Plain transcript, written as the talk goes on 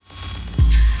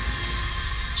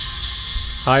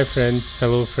Hi, friends.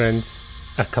 Hello, friends.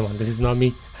 Come on, this is not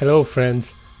me. Hello,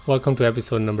 friends. Welcome to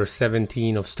episode number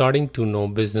 17 of Starting to Know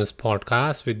Business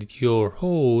podcast with your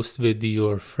host, with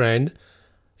your friend,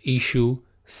 Ishu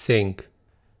Singh.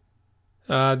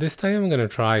 This time I'm going to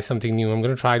try something new. I'm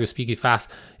going to try to speak it fast.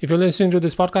 If you're listening to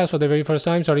this podcast for the very first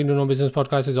time, Starting to Know Business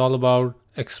podcast is all about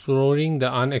exploring the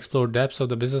unexplored depths of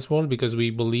the business world because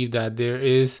we believe that there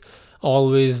is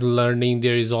always learning,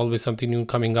 there is always something new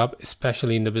coming up,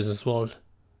 especially in the business world.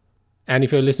 And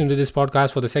if you're listening to this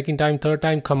podcast for the second time, third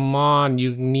time, come on,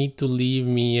 you need to leave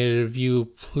me a review,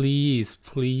 please,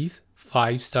 please.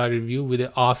 5-star review with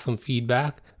an awesome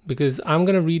feedback because I'm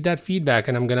gonna read that feedback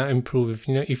and I'm gonna improve.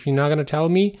 If you're not gonna tell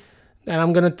me, then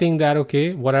I'm gonna think that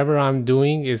okay, whatever I'm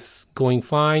doing is going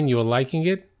fine. You're liking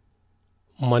it.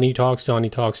 Money talks,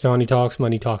 Johnny talks, Johnny talks,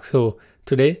 money talks. So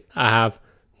today I have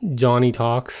Johnny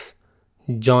talks,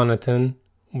 Jonathan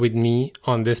with me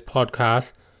on this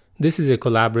podcast. This is a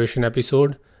collaboration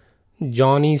episode.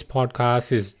 Johnny's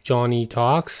podcast is Johnny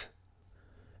Talks.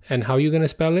 And how you going to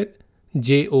spell it?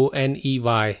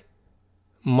 Joney.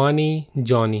 Money,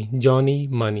 Johnny. Johnny,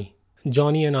 money.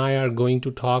 Johnny and I are going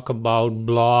to talk about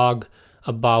blog,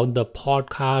 about the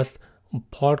podcast.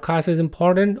 Podcast is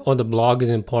important or the blog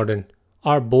is important?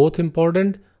 Are both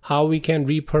important? How we can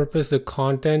repurpose the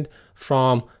content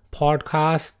from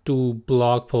podcast to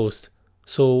blog post.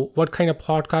 So what kind of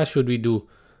podcast should we do?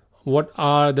 What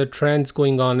are the trends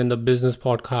going on in the business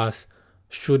podcast?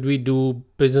 Should we do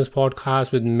business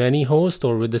podcasts with many hosts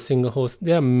or with a single host?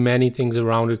 There are many things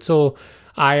around it. So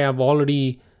I have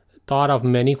already thought of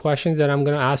many questions that I'm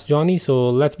going to ask Johnny. So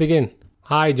let's begin.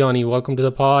 Hi, Johnny. Welcome to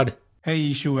the pod. Hey,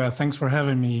 Ishu. Thanks for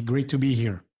having me. Great to be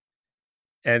here.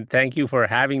 And thank you for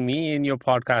having me in your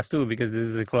podcast too, because this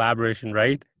is a collaboration,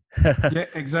 right? Yeah,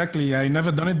 exactly. I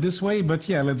never done it this way, but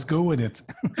yeah, let's go with it.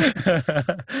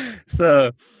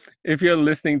 So if you're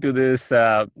listening to this,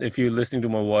 if you're listening to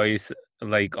my voice,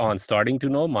 like on Starting to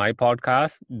Know my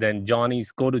podcast, then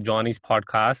go to Johnny's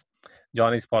podcast.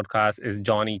 Johnny's podcast is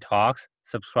Johnny Talks.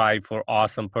 Subscribe for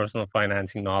awesome personal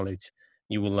financing knowledge.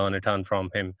 You will learn a ton from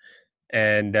him.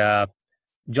 And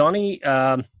Johnny,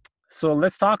 so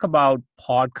let's talk about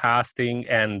podcasting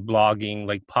and blogging,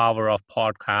 like power of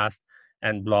podcast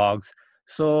and blogs.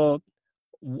 So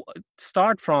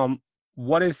start from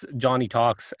what is Johnny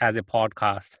Talks as a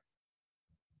podcast?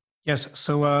 Yes.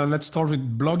 So let's start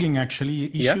with blogging, actually,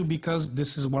 Ishu, Yeah. because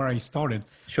this is where I started.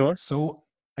 Sure. So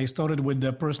I started with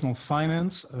the personal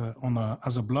finance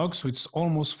as a blog. So it's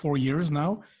almost 4 years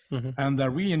now. Mm-hmm. And I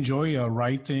really enjoy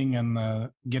writing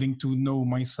and getting to know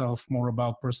myself more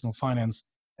about personal finance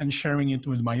and sharing it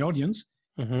with my audience.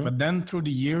 Mm-hmm. But then through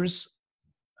the years,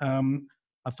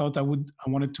 I thought I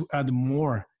wanted to add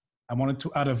more. I wanted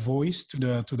to add a voice to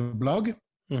the blog.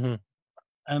 Mm-hmm.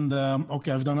 And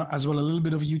okay, I've done as well a little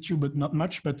bit of YouTube, but not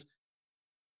much. But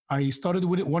I started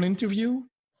with one interview,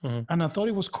 and I thought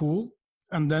it was cool.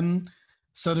 And then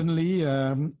suddenly,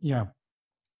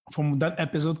 from that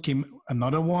episode came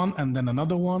another one, and then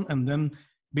another one, and then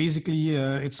basically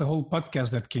it's a whole podcast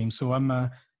that came. So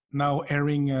I'm now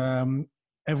airing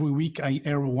every week. I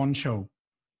air one show.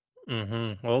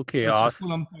 Mm-hmm. Okay, So it's a awesome.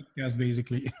 full-on podcast,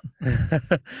 basically.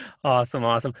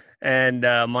 Awesome. And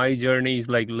my journey is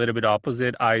like a little bit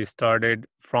opposite. I started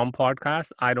from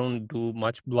podcasts. I don't do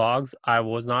much blogs. I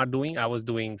was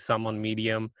doing some on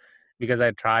Medium because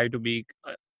I try to be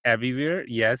everywhere.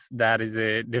 Yes, that is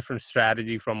a different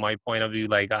strategy from my point of view.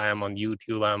 Like I am on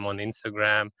YouTube, I'm on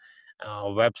Instagram,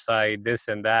 website, this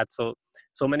and that.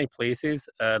 So many places.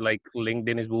 Like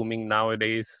LinkedIn is booming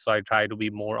nowadays. So I try to be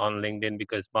more on LinkedIn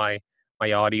because my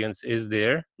audience is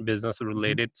there, business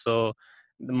related. So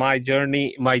my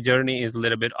journey is a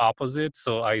little bit opposite.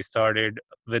 So I started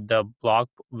with the blog,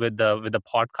 with the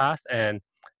podcast, and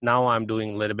now I'm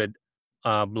doing a little bit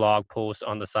blog post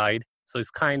on the side. So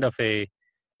it's kind of a,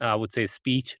 I would say,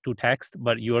 speech to text,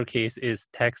 but your case is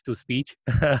text to speech.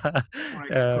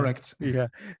 Correct. Yeah.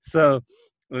 So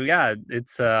yeah,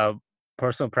 it's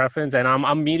personal preference, and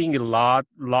I'm meeting a lot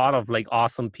of like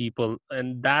awesome people,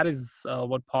 and that is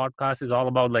what podcast is all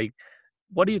about. Like,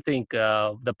 what do you think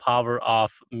the power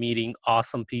of meeting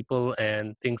awesome people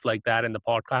and things like that in the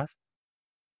podcast?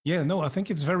 Yeah, no, I think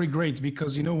it's very great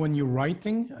because, when you're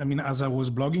writing, I mean, as I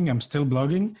was blogging, I'm still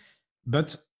blogging,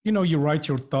 but, you write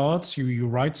your thoughts, you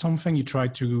write something, you try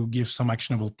to give some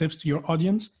actionable tips to your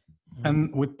audience.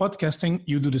 And with podcasting,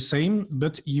 you do the same,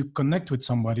 but you connect with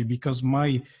somebody because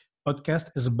my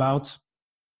podcast is about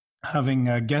having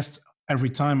a guest every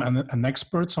time and an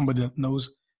expert, somebody that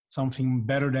knows something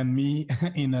better than me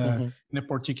in a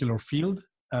particular field.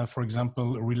 For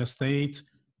example, real estate,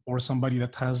 or somebody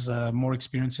that has more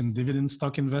experience in dividend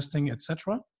stock investing,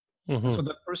 etc. And so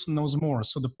that person knows more.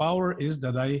 So the power is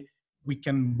that we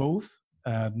can both,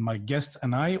 my guests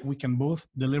and we can both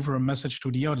deliver a message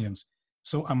to the audience.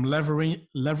 So I'm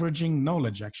leveraging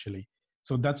knowledge actually.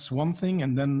 So that's one thing.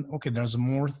 And then, okay, there's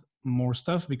more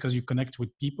stuff because you connect with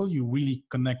people. You really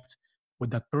connect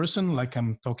with that person. Like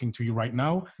I'm talking to you right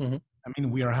now. I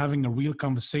mean, we are having a real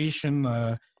conversation,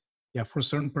 for a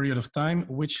certain period of time,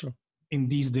 which in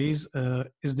these days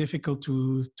is difficult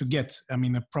to get. I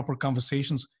mean, proper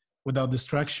conversations without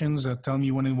distractions. Tell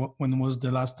me when was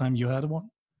the last time you had one?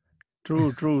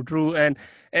 True.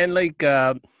 And like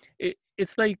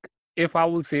it's like, if I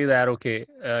will say that, okay,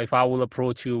 if I will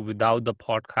approach you without the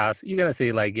podcast, you're gonna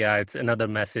say like, yeah, it's another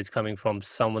message coming from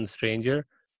someone stranger.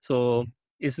 So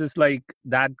it's just like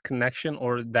that connection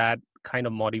or that kind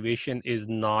of motivation is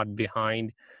not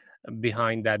behind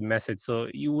that message. So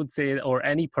you would say, or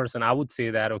any person, I would say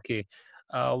that, okay,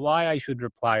 why I should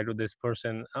reply to this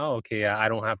person? Oh, okay, I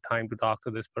don't have time to talk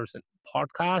to this person.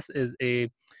 Podcast is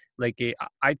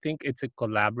I think it's a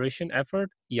collaboration effort.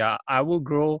 Yeah, I will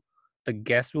grow, the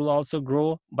guest will also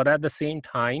grow, but at the same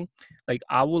time, like,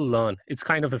 I will learn. It's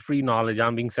kind of a free knowledge.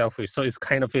 I'm being selfish, so it's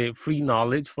kind of a free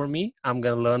knowledge for me. I'm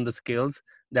gonna learn the skills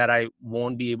that I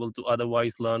won't be able to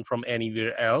otherwise learn from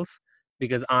anywhere else,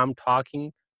 because I'm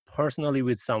talking personally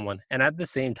with someone, and at the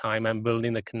same time I'm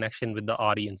building the connection with the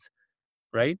audience,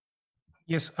 right?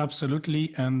 Yes,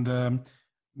 absolutely. And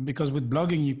because with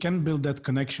blogging you can build that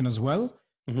connection as well.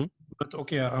 But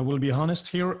okay, I will be honest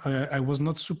here. I was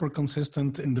not super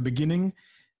consistent in the beginning.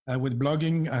 With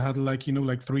blogging, I had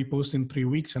like 3 posts in 3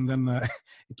 weeks, and then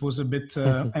it was a bit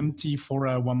empty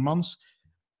for 1 month,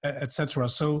 etc.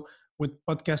 So with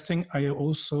podcasting, I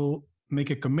also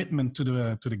make a commitment to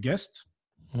the guest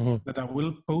that I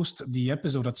will post the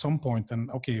episode at some point.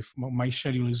 And okay, if my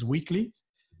schedule is weekly,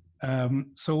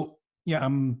 so yeah,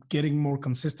 I'm getting more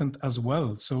consistent as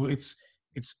well. So it's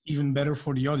even better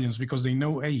for the audience because they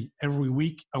know, hey, every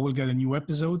week I will get a new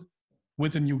episode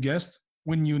with a new guest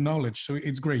with new knowledge. So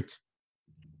it's great.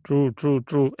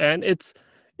 True. And it's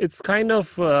kind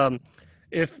of,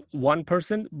 if one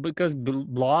person, because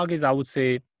blog is, I would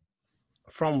say,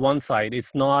 from one side,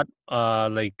 it's not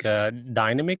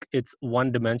dynamic, it's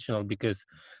one dimensional, because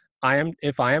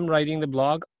if I am writing the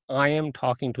blog, I am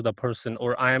talking to the person,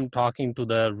 or I am talking to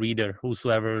the reader,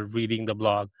 whosoever is reading the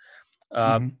blog.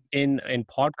 In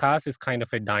podcast, is kind of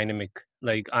a dynamic,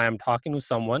 like I am talking to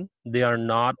someone. They are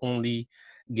not only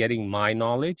getting my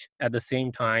knowledge, at the same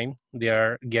time they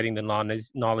are getting the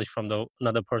knowledge from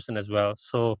another person as well.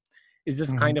 So it's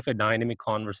just kind of a dynamic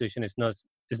conversation. It's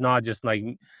not just like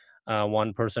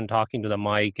one person talking to the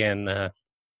mic and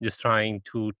just trying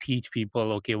to teach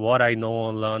people, okay, what I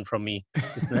know, learn from me.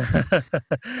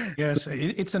 Yes,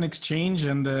 it's an exchange,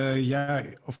 and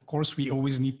of course we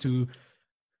always need to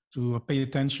pay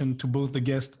attention to both the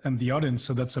guest and the audience.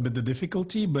 So that's a bit the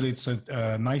difficulty, but it's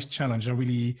a nice challenge. I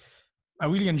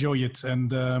really enjoy it.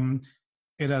 And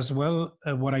it as well,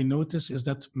 what I notice is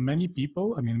that many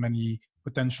people, many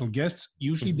potential guests,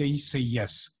 usually they say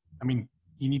yes. I mean,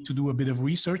 you need to do a bit of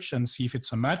research and see if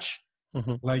it's a match.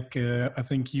 Like, I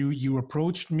think you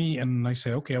approached me and I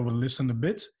say, okay, I will listen a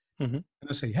bit. And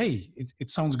I say, hey, it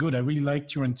sounds good. I really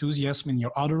liked your enthusiasm in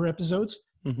your other episodes.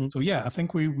 So yeah, I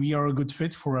think we are a good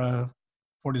fit for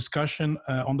discussion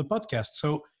on the podcast.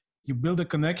 So you build a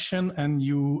connection,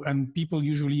 and people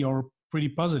usually are pretty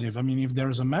positive. I mean, if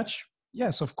there's a match,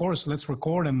 yes, of course, let's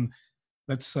record and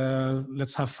let's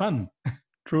have fun.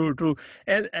 True.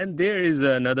 And there is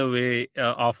another way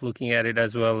of looking at it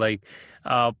as well. Like,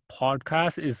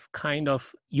 podcast is kind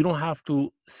of, you don't have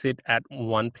to sit at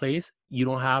one place. You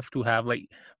don't have to have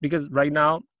because right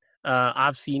now,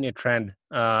 I've seen a trend,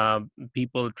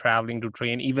 people traveling to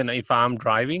train. Even if I'm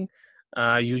driving,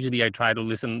 usually I try to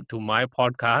listen to my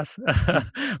podcast,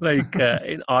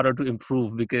 in order to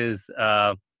improve, because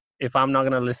if I'm not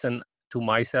going to listen to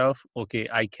myself, okay,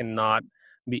 I cannot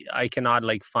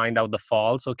find out the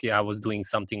faults. Okay, I was doing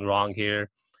something wrong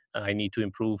here, I need to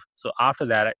improve. So after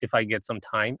that, if I get some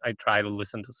time, I try to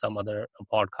listen to some other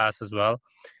podcasts as well.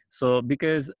 So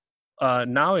because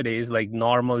nowadays, like,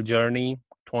 normal journey,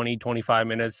 20-25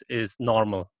 minutes is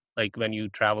normal. Like when you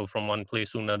travel from one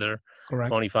place to another, Correct.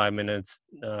 25 minutes,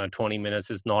 20 minutes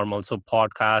is normal. So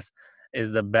podcast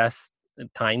is the best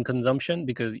time consumption,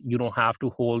 because you don't have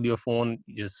to hold your phone,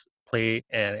 you just play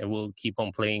and it will keep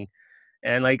on playing.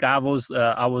 And like, I was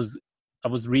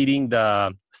reading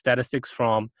the statistics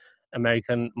from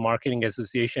American Marketing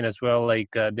Association as well. Like,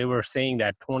 they were saying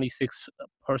that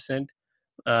 26%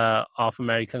 of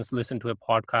Americans listen to a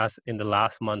podcast in the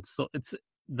last month. So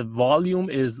the volume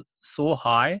is so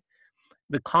high,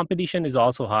 the competition is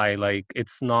also high. Like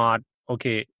it's not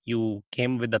okay, you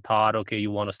came with the thought, okay,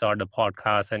 you want to start the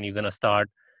podcast and you're going to start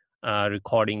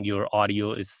recording your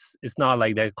audio. It's not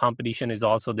like that. Competition is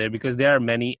also there because there are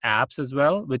many apps as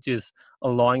well, which is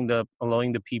allowing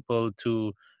the people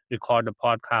to record the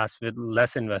podcast with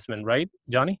less investment, right,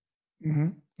 Johnny? Hmm.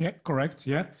 Yeah, correct.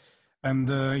 Yeah. And,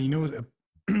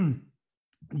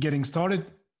 getting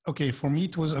started, okay, for me,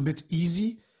 it was a bit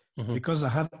easy Mm-hmm. because I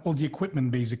had all the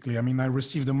equipment basically. I mean, I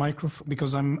received a microphone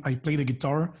because I play the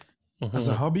guitar as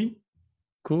a Mm-hmm. hobby.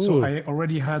 So Cool. I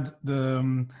already had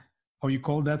the, how you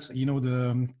call that?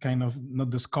 The kind of,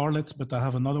 not the Scarlett, but I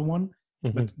have another one.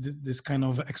 Mm-hmm. But this kind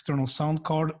of external sound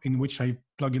card in which I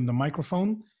plug in the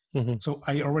microphone. Mm-hmm. So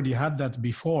I already had that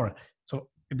before. So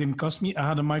it didn't cost me. I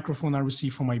had a microphone I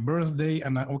received for my birthday,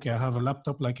 and I have a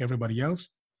laptop like everybody else.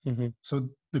 Mm-hmm. So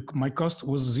my cost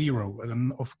was zero.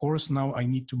 And of course, now I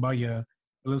need to buy a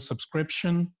little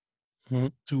subscription Mm-hmm.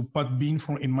 to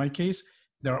Podbean. In my case,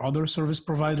 there are other service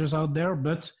providers out there,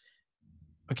 but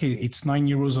okay, it's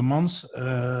 €9 a month.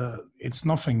 It's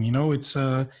nothing,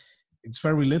 it's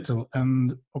very little.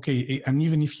 And okay, and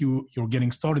even if you're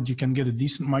getting started, you can get a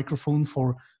decent microphone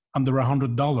for under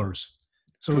 $100.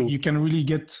 So True. you can really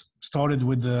get started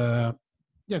with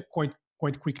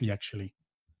quite quickly actually.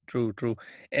 True.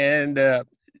 And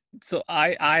so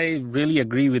I really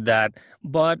agree with that.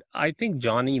 But I think,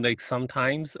 Johnny, like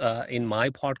sometimes in my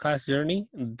podcast journey,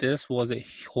 this was a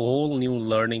whole new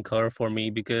learning curve for me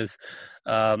because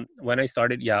when I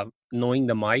started, yeah, knowing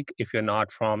the mic, if you're not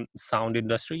from sound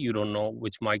industry, you don't know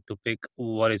which mic to pick,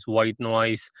 what is white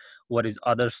noise, what is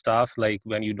other stuff. Like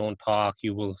when you don't talk,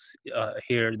 you will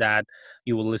hear that,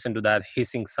 you will listen to that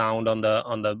hissing sound on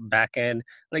the back end,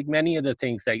 like many other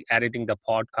things, like editing the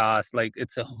podcast. Like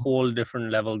it's a whole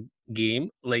different level game,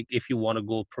 like if you want to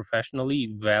go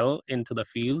professionally well into the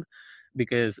field,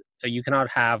 because you cannot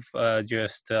have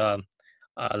just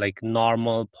like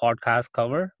normal podcast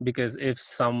cover, because if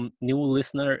some new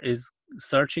listener is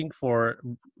searching for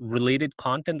related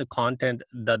content, the content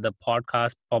that the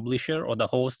podcast publisher or the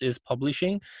host is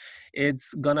publishing,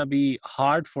 it's gonna be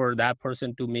hard for that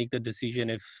person to make the decision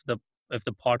if the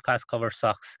podcast cover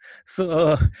sucks.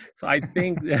 So so I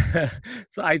think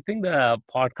so I think the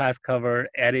podcast cover,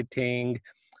 editing,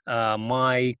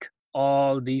 mic,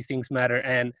 all these things matter,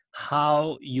 and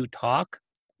how you talk,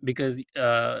 because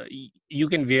you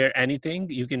can wear anything,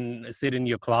 you can sit in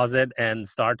your closet and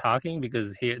start talking,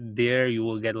 because here there you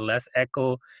will get less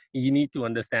echo. You need to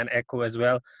understand echo as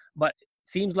well. But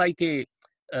seems like a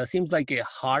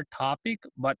hard topic,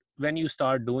 but when you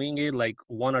start doing it, like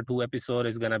 1 or 2 episode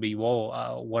is gonna be,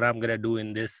 whoa, what I'm gonna do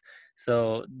in this.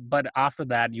 So but after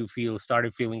that you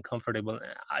started feeling comfortable.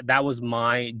 That was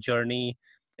my journey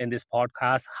in this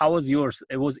podcast. How was yours?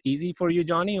 It was easy for you,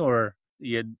 Johnny, or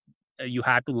you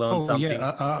had to learn Oh yeah, something?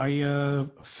 I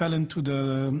fell into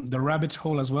the rabbit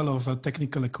hole as well of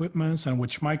technical equipments and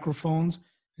which microphones,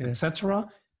 Yeah. etc.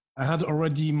 I had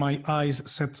already my eyes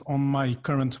set on my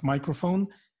current microphone,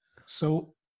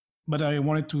 so but I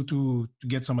wanted to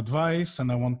get some advice,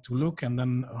 and I want to look, and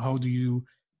then how do you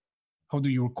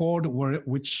record,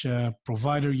 which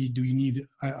provider do you need.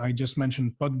 I just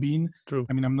mentioned Podbean. True.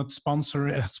 I mean, I'm not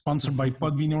sponsored by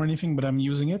Podbean or anything, but I'm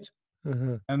using it.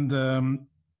 Uh-huh. And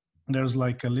there's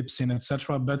like a Libsyn,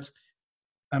 etc. But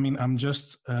I mean, I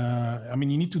mean,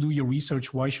 you need to do your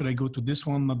research. Why should I go to this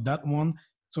one, not that one?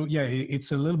 So yeah,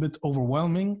 it's a little bit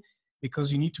overwhelming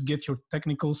because you need to get your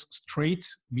technicals straight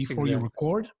before you Exactly.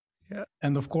 record. Yeah.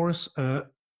 And of course,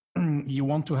 you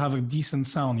want to have a decent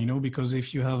sound, because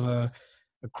if you have a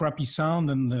crappy sound,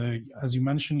 and as you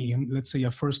mentioned, let's say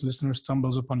a first listener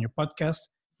stumbles upon your podcast,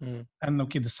 Mm. and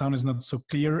okay, the sound is not so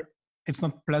clear, it's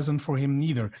not pleasant for him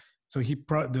neither. So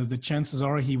the chances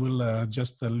are he will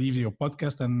just leave your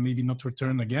podcast and maybe not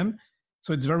return again.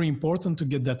 So it's very important to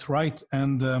get that right.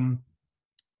 And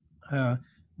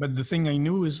but the thing I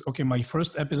knew is, okay, my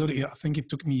first episode, I think it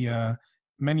took me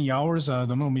many hours. I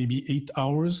don't know, maybe 8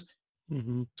 hours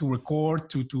Mm-hmm. to record,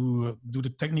 to do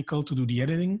the technical, to do the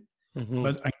editing. Mm-hmm.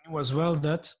 But I knew as well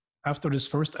that after this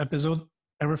first episode,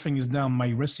 everything is down.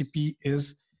 My recipe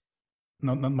is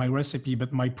not my recipe,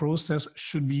 but my process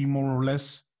should be more or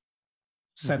less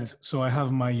set. Mm-hmm. So I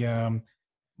have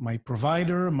my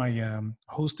provider, my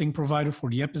hosting provider for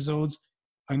the episodes.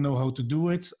 I know how to do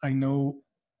it. I know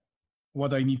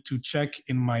what I need to check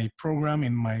in my program,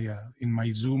 in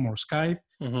my Zoom or Skype,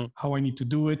 Mm-hmm. how I need to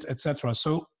do it, etc.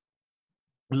 So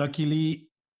luckily,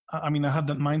 I mean, I had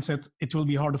that mindset. It will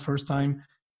be hard the first time.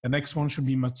 The next one should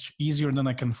be much easier. Then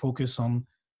I can focus on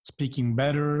speaking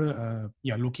better,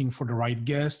 looking for the right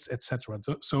guests, etc.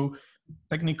 So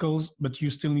technicals, but you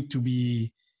still need to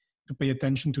pay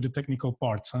attention to the technical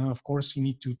parts. Of course, you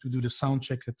need to do the sound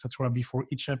check, etc., before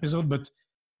each episode. But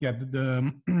yeah,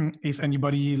 if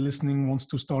anybody listening wants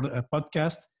to start a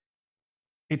podcast,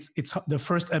 it's the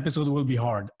first episode will be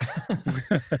hard.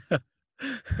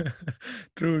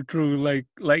 True.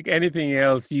 Like anything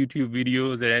else, YouTube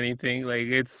videos or anything, like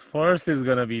it's first is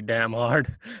gonna be damn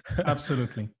hard.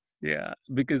 Absolutely. Yeah,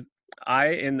 because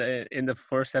in the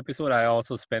first episode, I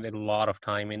also spent a lot of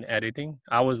time in editing.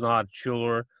 I was not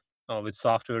sure which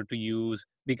software to use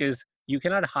because you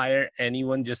cannot hire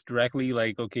anyone just directly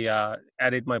like, okay,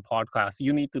 edit my podcast.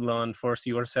 You need to learn first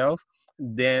yourself,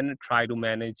 then try to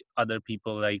manage other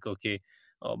people. Like, okay,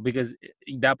 because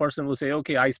that person will say,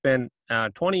 okay, I spent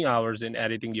 20 hours in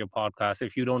editing your podcast.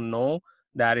 If you don't know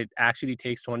that it actually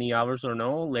takes 20 hours or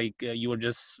no, like you are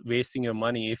just wasting your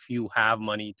money if you have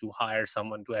money to hire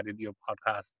someone to edit your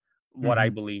podcast, what I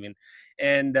believe in.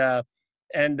 And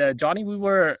Johnny, we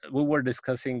were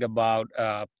discussing about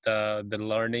the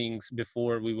learnings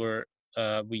before.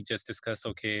 We just discussed,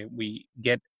 okay, we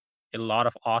get a lot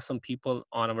of awesome people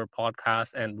on our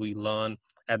podcast and we learn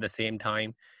at the same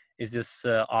time. It's just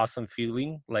awesome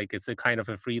feeling, like it's a kind of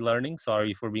a free learning.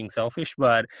 Sorry for being selfish,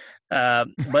 but so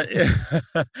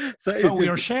it's We just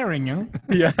are sharing, huh?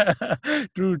 yeah.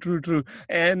 True.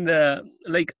 And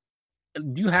like,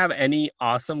 do you have any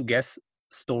awesome guest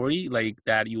story like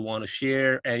that you want to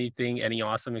share? Anything, any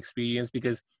awesome experience?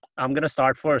 Because I'm gonna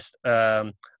start first.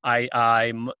 I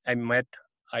met,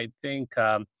 I think,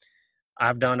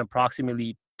 I've done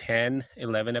approximately 10,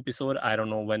 11 episodes. I don't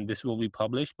know when this will be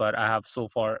published, but I have so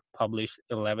far published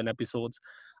 11 episodes.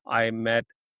 I met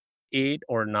 8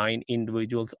 or 9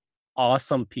 individuals,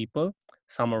 awesome people.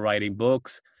 Some are writing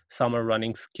books, some are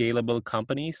running scalable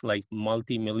companies like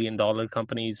multi-million dollar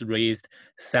companies, raised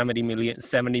 $70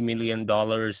 million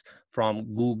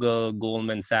from Google,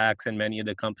 Goldman Sachs, and many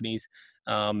other companies.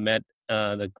 Met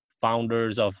the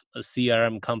founders of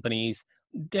CRM companies,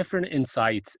 different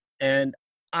insights. And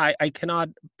I cannot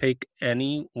pick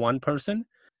any one person.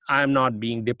 I'm not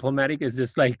being diplomatic. It's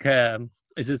just like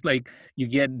you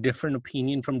get different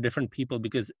opinion from different people,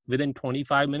 because within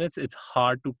 25 minutes it's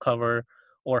hard to cover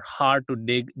or hard to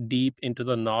dig deep into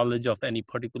the knowledge of any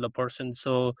particular person.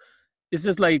 So it's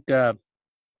just like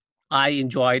I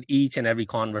enjoyed each and every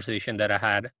conversation that I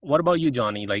had. What about you,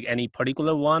 Johnny? Like any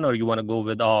particular one, or you want to go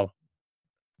with all?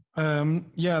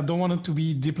 Yeah, I don't want it to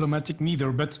be diplomatic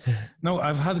neither, but no,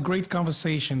 I've had great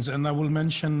conversations, and I will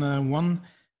mention one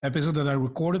episode that I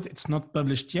recorded. It's not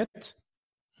published yet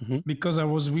because I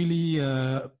was really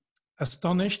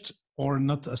astonished, or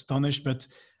not astonished, but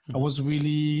I was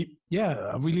really,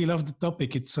 I really love the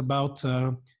topic. It's about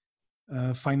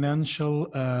financial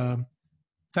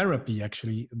therapy,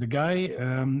 actually. The guy,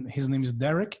 his name is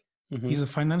Derek. He's a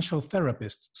financial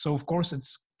therapist. So, of course,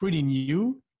 it's pretty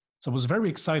new. So I was very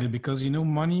excited because,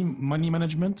 money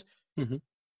management,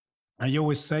 I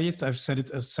always say it, I've said it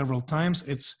several times.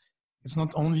 It's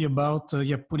not only about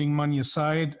putting money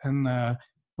aside and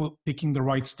picking the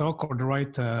right stock or the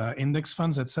right index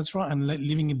funds, etc., and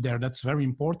leaving it there. That's very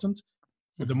important.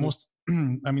 But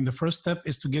the first step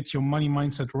is to get your money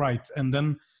mindset right. And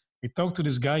then we talked to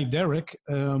this guy, Derek,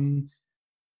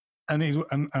 and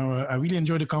I really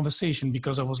enjoyed the conversation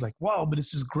because I was like, wow, but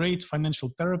this is great,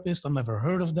 financial therapist. I've never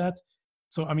heard of that.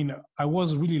 So, I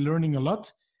was really learning a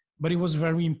lot, but it was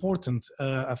very important,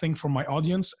 I think, for my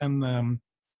audience and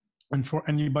for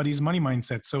anybody's money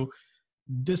mindset. So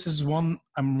this is one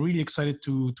I'm really excited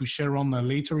to share on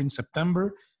later in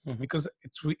September because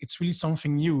it's really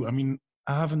something new.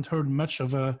 I haven't heard much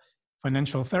of a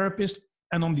financial therapist.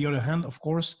 And on the other hand, of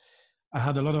course, I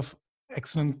had a lot of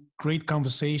excellent, great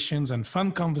conversations and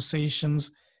fun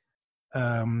conversations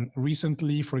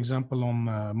recently, for example, on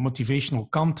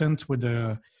motivational content with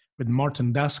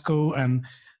Martin Dasco and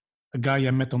a guy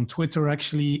I met on Twitter,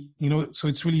 actually. So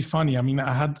it's really funny.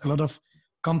 I had a lot of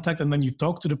contact, and then you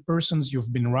talk to the persons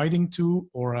you've been writing to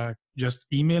or just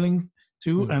emailing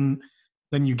to, and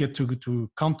then you get to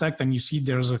contact, and you see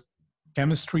there's a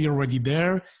chemistry already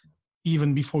there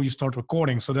even before you start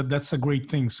recording. So that's a great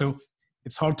thing. So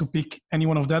it's hard to pick any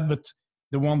one of that, but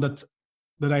the one that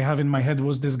I have in my head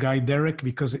was this guy, Derek,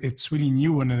 because it's really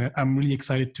new, and I'm really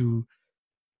excited to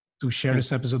share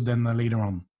this episode then later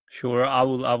on. Sure, I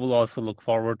will also look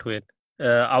forward to it.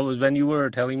 When you were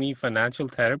telling me financial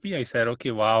therapy, I said,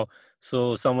 okay, wow.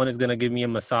 So someone is gonna give me a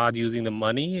massage using the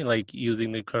money, like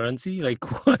using the currency.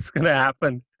 Like, what's gonna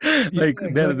happen? Like,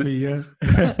 exactly, yeah.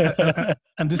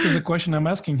 And this is a question I'm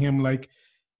asking him. Like,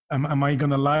 am I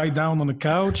gonna lie down on the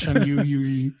couch and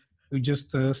you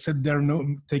just sit there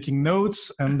taking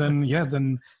notes, and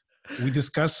then we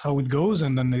discuss how it goes,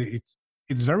 and then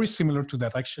it's very similar to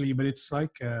that actually, but it's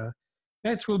like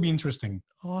yeah, it will be interesting.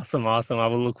 Awesome, awesome. I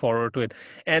will look forward to it.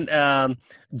 And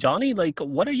Johnny, like,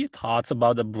 what are your thoughts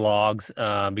about the blogs?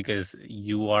 Because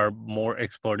you are more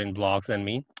expert in blogs than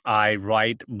me. I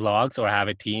write blogs or have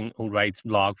a team who writes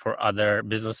blog for other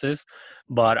businesses,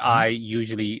 but Mhm. I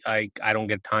usually I don't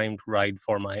get time to write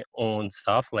for my own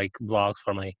stuff, like blogs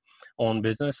for my own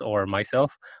business or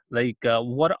myself. Like,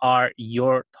 what are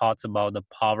your thoughts about the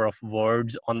power of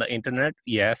words on the internet?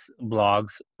 Yes,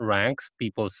 blogs ranks,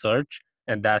 people search,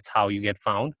 and that's how you get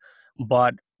found.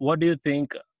 But what do you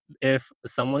think, if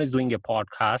someone is doing a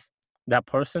podcast, that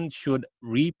person should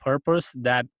repurpose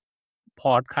that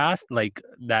podcast, like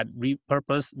that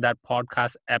repurpose that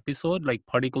podcast episode, like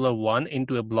particular one,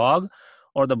 into a blog,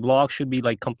 or the blog should be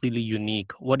like completely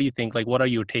unique? What do you think? Like, what are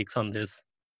your takes on this?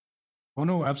 Oh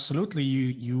no, absolutely.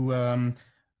 You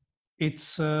it's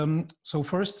so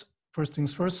first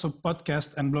things first. So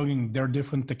podcast and blogging, they're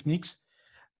different techniques.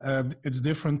 It's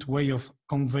different way of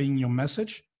conveying your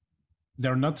message.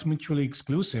 They're not mutually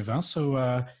exclusive. Huh?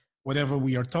 So whatever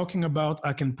we are talking about,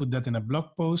 I can put that in a blog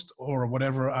post, or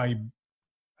whatever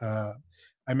uh,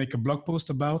 I make a blog post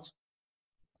about,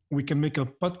 we can make a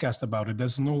podcast about it.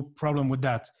 There's no problem with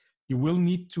that. You will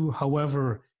need to,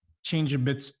 however, change a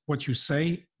bit what you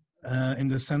say, in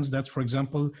the sense that, for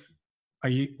example,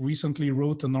 I recently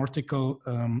wrote an article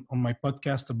on my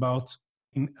podcast about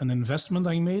an investment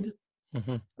I made.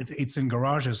 Mm-hmm. It's in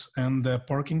garages and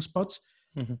parking spots.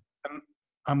 Mm-hmm. And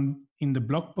I'm in the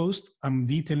blog post, I'm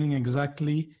detailing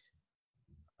exactly,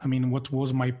 I mean, what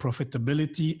was my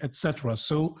profitability, etc.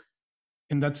 So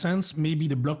in that sense, maybe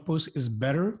the blog post is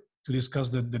better to discuss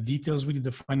the details, really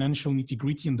the financial nitty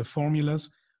gritty and the formulas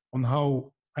on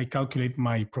how I calculate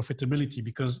my profitability.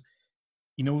 Because,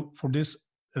 for this,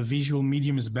 a visual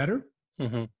medium is better,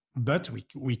 Mm-hmm. but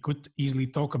we could easily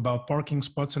talk about parking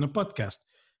spots in a podcast.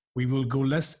 We will go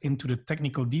less into the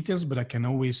technical details, but I can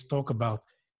always talk about,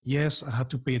 yes, I had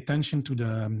to pay attention to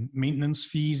the maintenance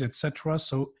fees, etc.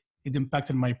 So it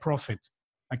impacted my profit.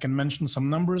 I can mention some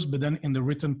numbers, but then in the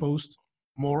written post,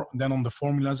 more than on the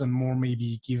formulas, and more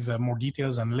maybe give more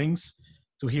details and links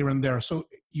to here and there. So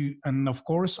and of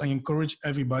course, I encourage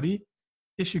everybody,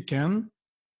 if you can,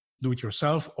 do it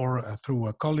yourself or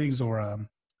through colleagues or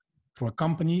through a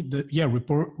company,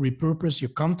 repurpose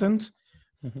your content.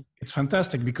 Mm-hmm. It's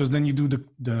fantastic because then you do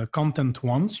the content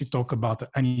once, you talk about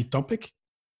any topic,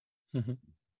 Mm-hmm.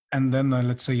 and then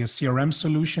let's say a CRM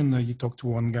solution, you talk to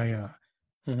one guy,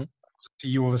 Mm-hmm.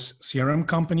 CEO of a CRM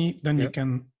company, then Yeah.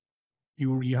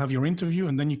 you have your interview,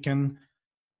 and then you can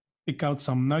pick out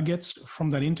some nuggets from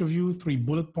that interview, 3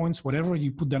 bullet points, whatever.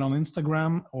 You put that on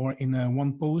Instagram or in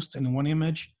one post, in one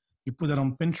image. You put that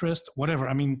on Pinterest, whatever.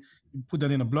 I mean, you put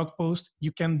that in a blog post.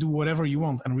 You can do whatever you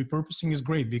want. And repurposing is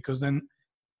great because then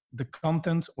the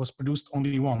content was produced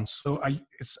only once. So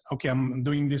it's okay. I'm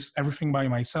doing this everything by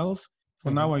myself. For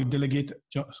Mm-hmm. now, I delegate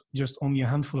just only a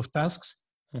handful of tasks.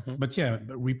 Mm-hmm. But yeah,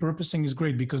 repurposing is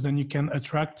great because then you can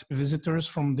attract visitors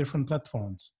from different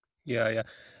platforms. Yeah, yeah.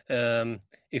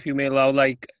 If you may allow,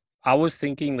 like, I was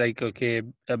thinking, like, okay,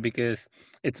 because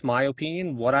it's my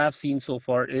opinion, what I've seen so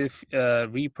far, if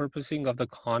repurposing of the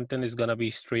content is gonna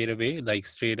be straight away,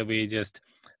 just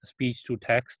speech to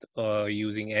text,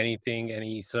 using anything,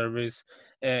 any service,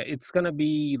 it's gonna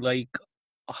be like,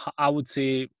 I would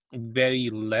say, very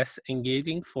less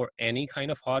engaging for any kind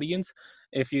of audience.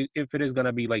 If it is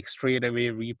gonna be like straight away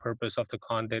repurpose of the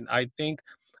content, I think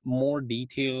more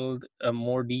detailed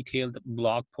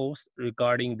blog post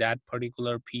regarding that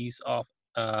particular piece of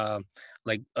uh,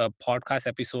 like a podcast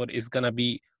episode is gonna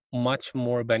be much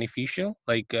more beneficial.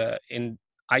 Like,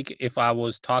 if I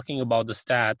was talking about the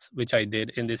stats, which I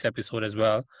did in this episode as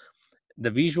well,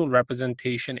 the visual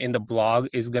representation in the blog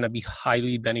is going to be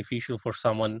highly beneficial for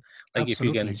someone. Like, if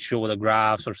you can Absolutely. show the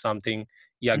graphs or something,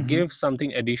 yeah, Mhm. give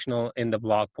something additional in the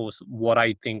blog post, what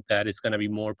I think that is going to be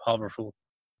more powerful.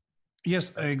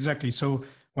 Yes, exactly. So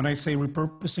when I say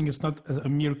repurposing, it's not a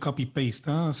mere copy paste.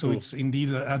 Huh? So True. it's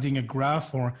indeed adding a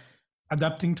graph or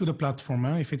adapting to the platform.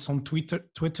 Huh? If it's on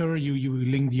Twitter, you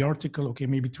link the article. Okay,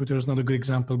 maybe Twitter is not a good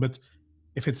example, but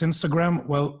if it's Instagram,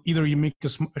 well, either you make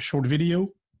a short video,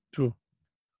 True.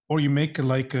 or you make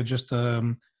just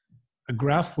a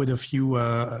graph with a few,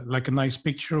 like a nice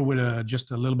picture with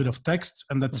just a little bit of text,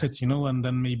 and that's it. And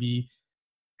then maybe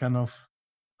kind of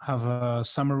have a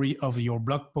summary of your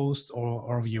blog post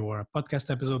or of your podcast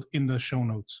episode in the show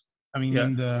notes. I mean, Yeah.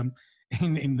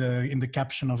 in the in the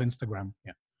caption of Instagram.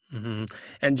 Yeah. Hmm.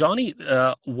 And Johnny,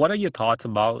 what are your thoughts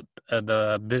about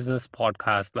the business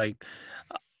podcast? Like,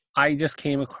 I just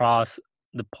came across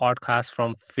the podcast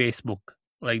from Facebook.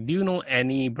 Like, do you know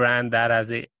any brand that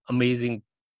has a amazing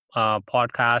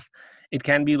podcast? It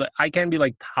can be like, I can be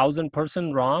like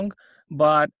 1,000% wrong,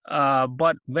 but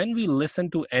when we listen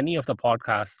to any of the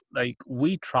podcasts, like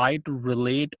we try to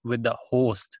relate with the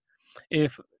host.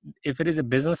 If if it is a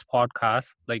business podcast,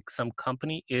 like some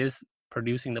company is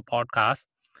producing the podcast,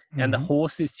 and the Hmm.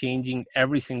 host is changing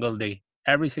every single day,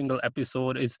 every single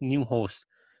episode is new host.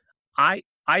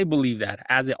 I believe that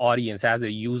as an audience, as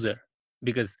a user,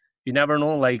 because you never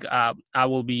know. Like, I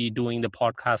will be doing the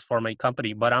podcast for my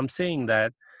company, but I'm saying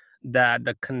that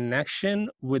the connection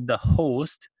with the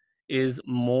host is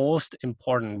most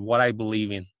important. What I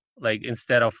believe in, like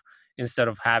instead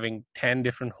of having 10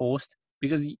 different hosts,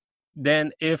 because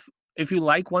then if you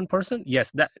like one person,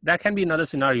 yes, that can be another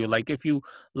scenario. Like if you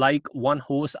like one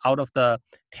host out of the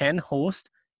 10 hosts,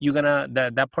 you're gonna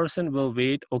that person will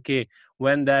wait. Okay,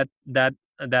 when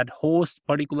that host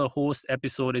particular host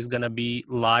episode is going to be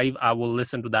live, I will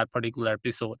listen to that particular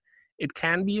episode. It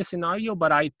can be a scenario,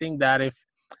 but I think that if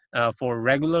for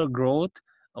regular growth,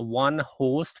 one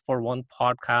host for one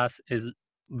podcast is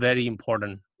very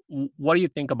important. What do you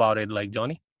think about it, like,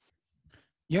 Johnny?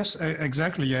 Yes,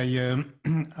 exactly.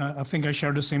 I think I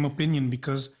share the same opinion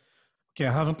because okay,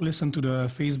 I haven't listened to the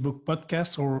Facebook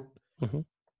podcast Hmm.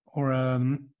 or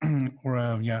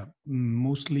or yeah,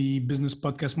 mostly business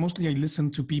podcast. Mostly I listen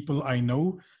to people I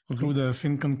know Hmm. through the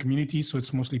FinCon community, so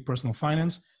it's mostly personal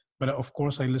finance. But of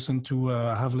course, I have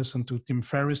listened to Tim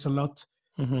Ferriss a lot,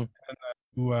 Hmm.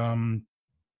 who,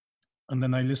 and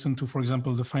then I listen to, for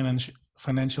example, the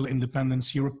Financial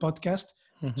Independence Europe podcast.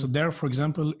 Hmm. So there, for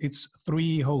example, it's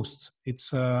three hosts. It's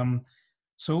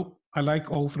so I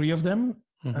like all three of them.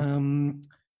 Hmm. Um,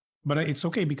 but it's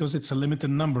okay because it's a limited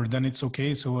number. Then it's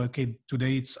okay. So okay,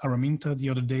 today it's Araminta. The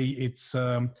other day it's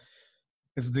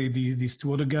these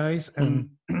two other guys, Hmm. and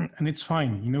and it's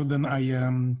fine. You know, then I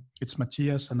it's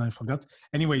Matthias and I forgot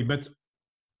anyway. But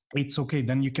it's okay.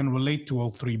 Then you can relate to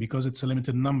all three because it's a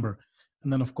limited number.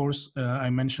 And then of course I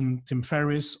mentioned Tim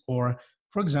Ferriss, or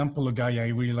for example, a guy I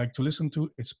really like to listen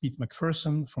to. It's Pete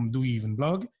McPherson from Do You Even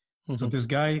Blog. So Hmm. this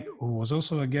guy who was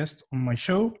also a guest on my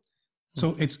show,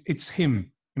 so it's him,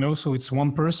 you know. So it's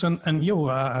one person, and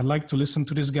I like to listen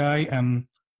to this guy, and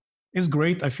it's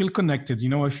great. I feel connected, you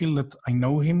know. I feel that I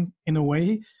know him in a way.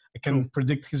 I True. can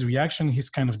predict his reaction, his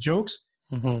kind of jokes.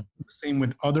 Hmm. Same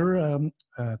with other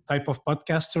type of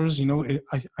podcasters, you know.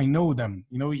 I know them,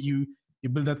 you know. You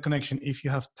build that connection. If you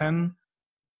have 10,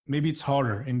 maybe it's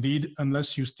harder indeed,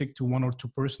 unless you stick to one or two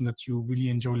person that you really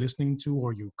enjoy listening to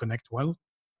or you connect well.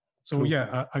 So True.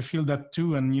 yeah, I feel that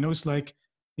too. And you know, it's like,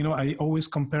 you know, I always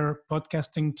compare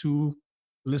podcasting to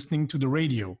listening to the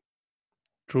radio,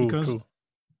 True. because True.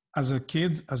 as a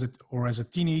kid, as a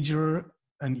teenager,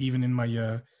 and even in my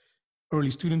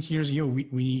early student years,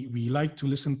 we like to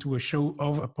listen to a show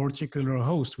of a particular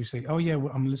host. We say, oh yeah,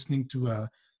 well, I'm listening to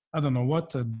I don't know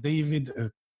what, David,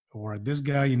 or this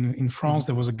guy in France. Hmm.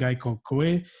 There was a guy called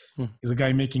Koe. He's a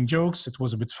guy making jokes. It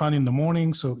was a bit fun in the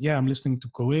morning. So yeah, I'm listening to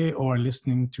Koe, or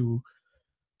listening to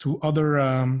other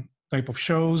type of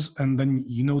shows, and then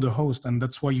you know the host, and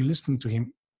that's why you listen to him.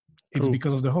 It's True.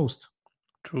 because of the host.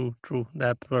 True. True.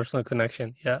 That personal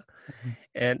connection. Yeah. Mhm.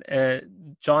 And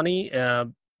Johnny,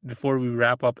 before we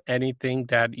wrap up, anything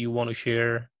that you want to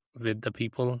share with the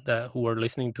people that who are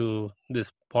listening to this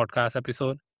podcast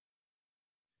episode?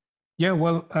 Yeah,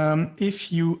 well, I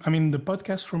mean, the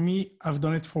podcast for me, I've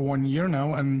done it for 1 year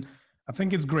now, and I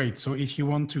think it's great. So if you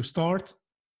want to start,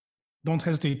 don't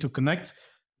hesitate to connect.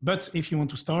 But if you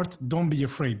want to start, don't be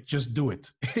afraid. Just do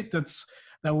it. That's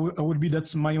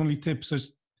my only tip. So,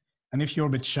 and if you're a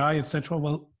bit shy, etc.,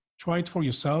 well, try it for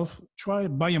yourself. Try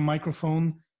buy a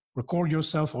microphone, record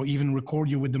yourself, or even record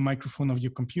you with the microphone of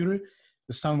your computer.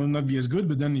 The sound will not be as good,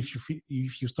 but then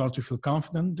if you start to feel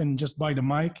confident, then just buy the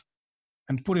mic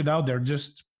and put it out there.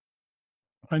 Just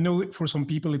I know for some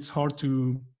people it's hard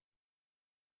to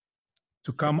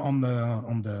come on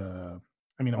the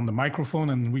I mean on the microphone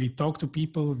and really talk to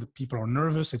people. The people are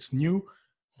nervous. It's new.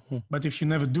 Mhm. But if you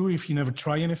never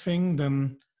try anything,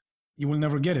 then you will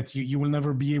never get it. You will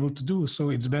never be able to do. So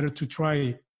it's better to try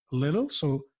a little.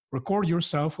 So record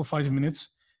yourself for 5 minutes.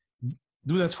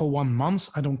 Do that for 1 month.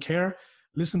 I don't care.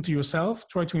 Listen to yourself.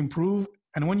 Try to improve.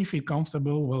 And when you feel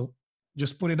comfortable, well,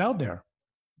 just put it out there.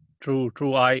 True,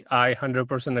 true. I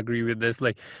 100% agree with this.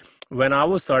 Like when I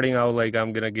was starting out, like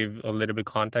I'm gonna give a little bit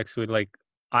context with like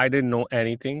I didn't know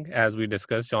anything as we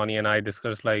discussed. Johnny and I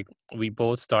discussed like we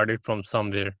both started from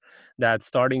somewhere. That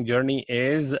starting journey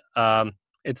is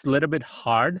it's a little bit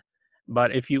hard,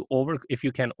 but if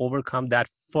you can overcome that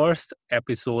first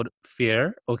episode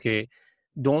fear, okay,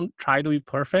 don't try to be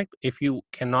perfect. If you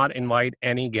cannot invite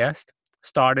any guest,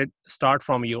 start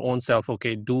from your own self.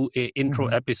 Okay, do a intro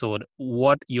Hmm. episode,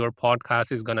 what your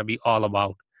podcast is going to be all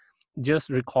about. Just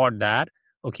record that.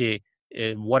 Okay,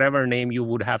 whatever name you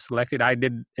would have selected, I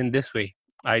did in this way.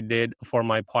 I did for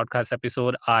my podcast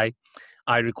episode, I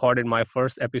recorded my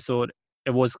first episode.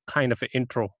 It was kind of an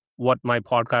intro, what my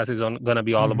podcast is going to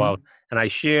be all about. Hmm. And I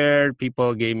shared,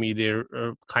 people gave me their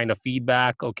kind of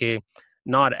feedback. Okay,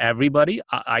 not everybody.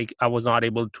 I was not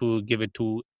able to give it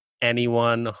to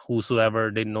anyone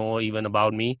whosoever didn't know even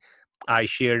about me. I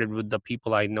shared it with the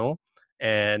people I know,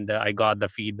 and I got the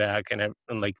feedback, and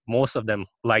like most of them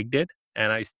liked it.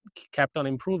 And kept on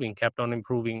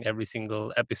improving every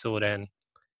single episode, and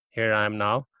here I am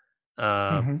now.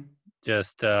 Uh, Hmm.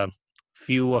 just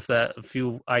few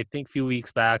I think few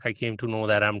weeks back I came to know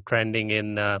that I'm trending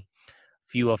in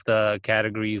few of the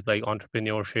categories like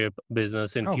entrepreneurship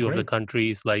business in Oh, few of the great.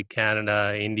 countries like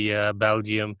Canada, India,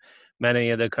 Belgium,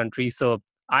 many other countries. So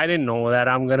I didn't know that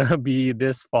I'm gonna be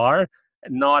this far.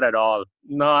 Not at all.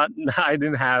 Not I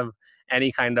didn't have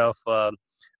any kind of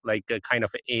like a kind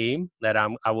of aim that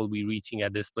I will be reaching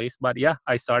at this place, but yeah,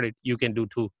 I started. You can do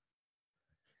too.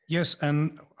 Yes,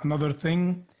 and another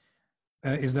thing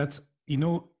is that,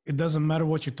 it doesn't matter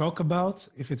what you talk about.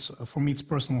 If it's, for me, it's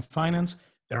personal finance.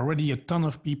 There are already a ton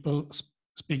of people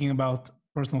speaking about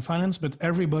personal finance, but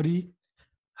everybody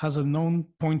has a known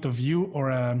point of view or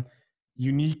a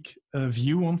unique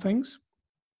view on things.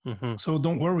 Hmm. So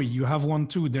don't worry, you have one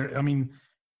too. There, I mean,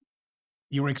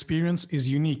 your experience is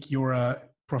unique. Your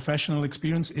professional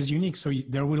experience is unique. So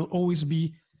there will always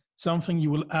be something you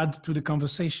will add to the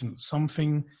conversation,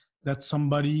 something that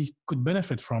somebody could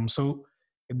benefit from. So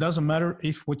it doesn't matter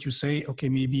if what you say, okay,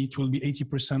 maybe it will be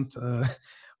 80%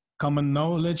 common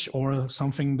knowledge or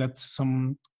something that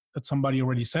somebody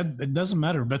already said. It doesn't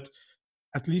matter, but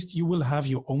at least you will have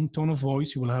your own tone of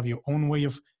voice. You will have your own way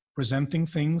of presenting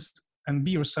things, and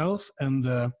be yourself,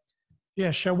 and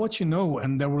yeah, share what you know,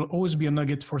 and there will always be a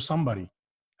nugget for somebody.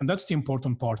 And that's the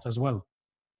important part as well.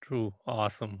 True.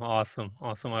 Awesome. Awesome.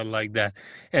 Awesome. I like that.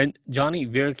 And Johnny,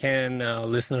 where can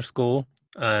listeners go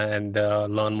and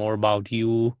learn more about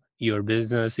you, your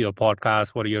business, your podcast,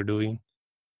 what you're doing?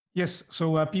 Yes,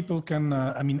 so people can,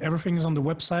 I mean, everything is on the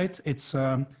website. It's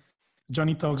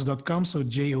johnnytalks.com, so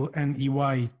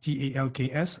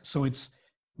JONEYTALKS. So it's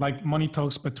like Money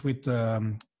Talks, but with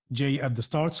J at the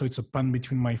start. So it's a pun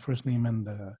between my first name and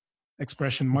the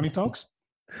expression Money Talks.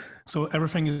 So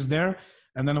everything is there.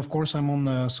 And then, of course, I'm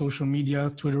on social media,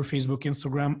 Twitter, Facebook,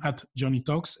 Instagram, at Johnny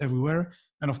Talks everywhere.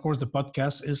 And of course, the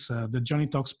podcast is the Johnny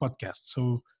Talks podcast.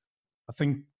 So I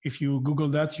think if you Google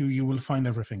that, you will find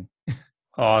everything.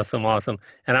 Awesome. Awesome.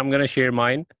 And I'm going to share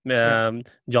mine. Yeah.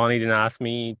 Johnny didn't ask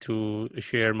me to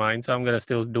share mine, so I'm going to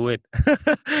still do it.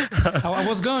 I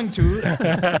was going to.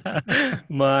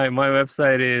 My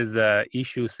website is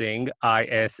issuesingh,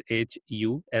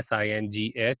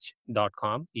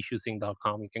 ishusingh.com,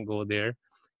 issuesingh.com. You can go there.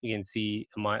 You can see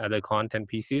my other content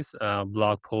pieces,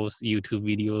 blog posts, YouTube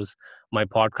videos. My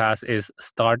podcast is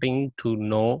Starting to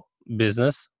Know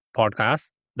Business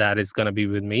podcast. That is going to be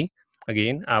with me.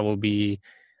 Again, I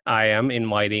am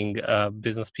inviting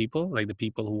business people, like the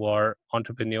people who are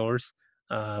entrepreneurs,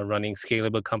 running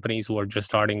scalable companies, who are just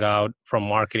starting out from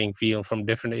marketing field, from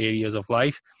different areas of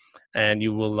life, and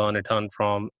you will learn a ton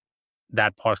from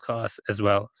that podcast as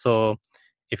well. So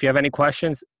if you have any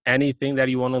questions, anything that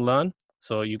you want to learn,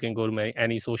 so you can go to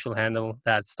any social handle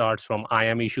that starts from I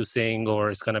am Ishu Singh, or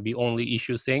it's going to be only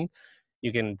Ishu Singh.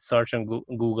 You can search on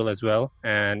Google as well,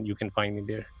 and you can find me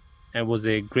there. And it was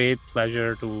a great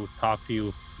pleasure to talk to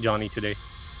you, Johnny, today.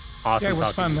 Yeah, Awesome it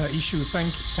was talking to fun. you. Ishu,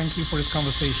 thank you for this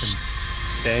conversation.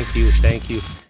 Thank you. Thank you.